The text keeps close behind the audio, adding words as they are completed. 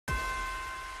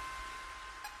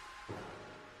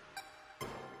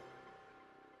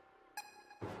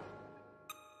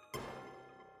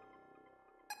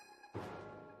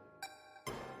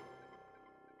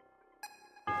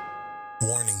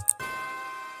Warning.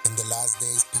 In the last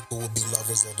days, people will be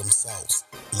lovers of themselves,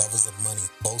 lovers of money,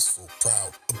 boastful,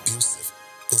 proud, abusive,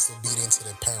 disobedient to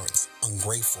their parents,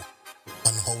 ungrateful,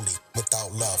 unholy,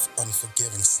 without love,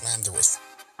 unforgiving, slanderous,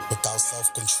 without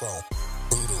self-control,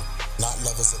 brutal, not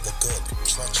lovers of the good,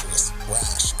 treacherous,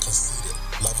 rash, conceited,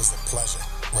 lovers of pleasure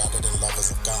rather than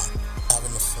lovers of God, having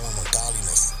the form of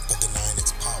godliness but denying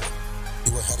its power.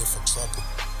 You are headed for trouble.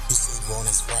 You say wrong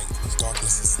is right, and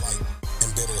darkness is light,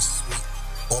 and bitter is sweet.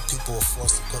 All people were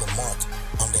forced to put a mark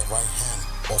on their right hand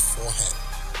or forehead,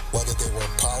 whether they were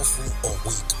powerful or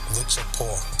weak, rich or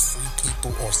poor, free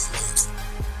people or slaves.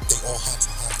 They all had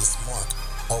to have this mark,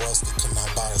 or else they could not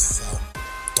buy or sell.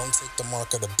 Don't take the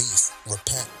mark of the beast.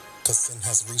 Repent, because sin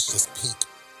has reached its peak.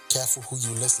 Careful who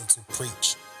you listen to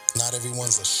preach. Not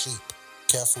everyone's a sheep.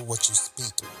 Careful what you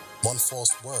speak. One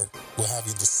false word will have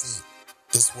you deceived.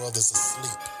 This world is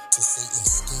asleep to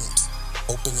Satan's schemes.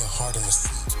 Open your heart and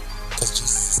receive, because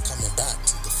Jesus is coming back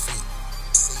to defeat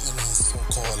Satan and his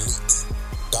so-called elites.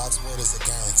 God's word is a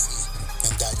guarantee,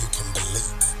 and that you can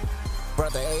believe.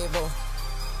 Brother Abel,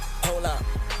 hold up,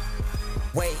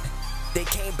 wait. They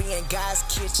can't be in God's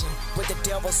kitchen with the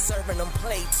devil serving them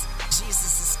plates.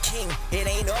 Jesus is king, it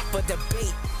ain't up for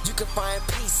debate. You can find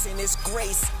peace in his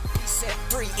grace, be set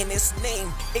free in his name.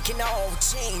 It can all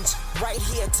change right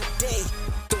here today.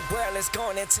 The world is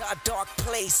going into a dark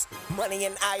place. Money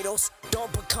and idols,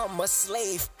 don't become a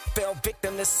slave. Fell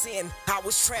victim to sin, I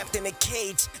was trapped in a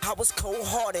cage. I was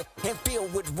cold-hearted and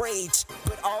filled with rage,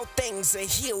 but all things are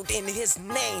healed in his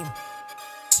name.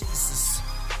 Jesus,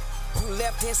 who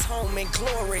left his home in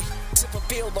glory to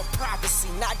fulfill the prophecy,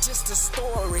 not just a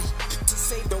story, to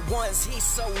save the ones he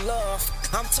so loved.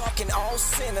 I'm talking all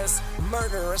sinners,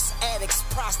 murderers, addicts,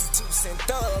 prostitutes, and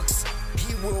thugs.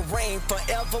 He will reign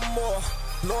forevermore.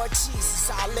 Lord Jesus,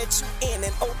 I'll let you in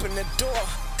and open the door.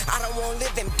 I don't want to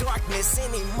live in darkness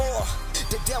anymore.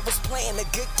 The devil's playing a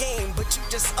good game, but you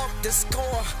just up the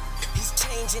score. He's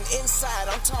changing inside,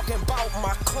 I'm talking about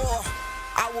my core.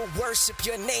 I will worship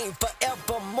your name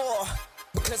forevermore,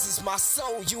 because it's my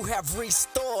soul you have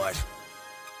restored.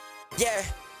 Yeah,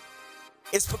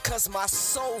 it's because my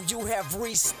soul you have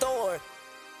restored.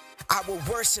 I will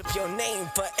worship your name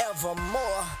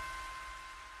forevermore.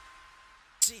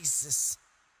 Jesus.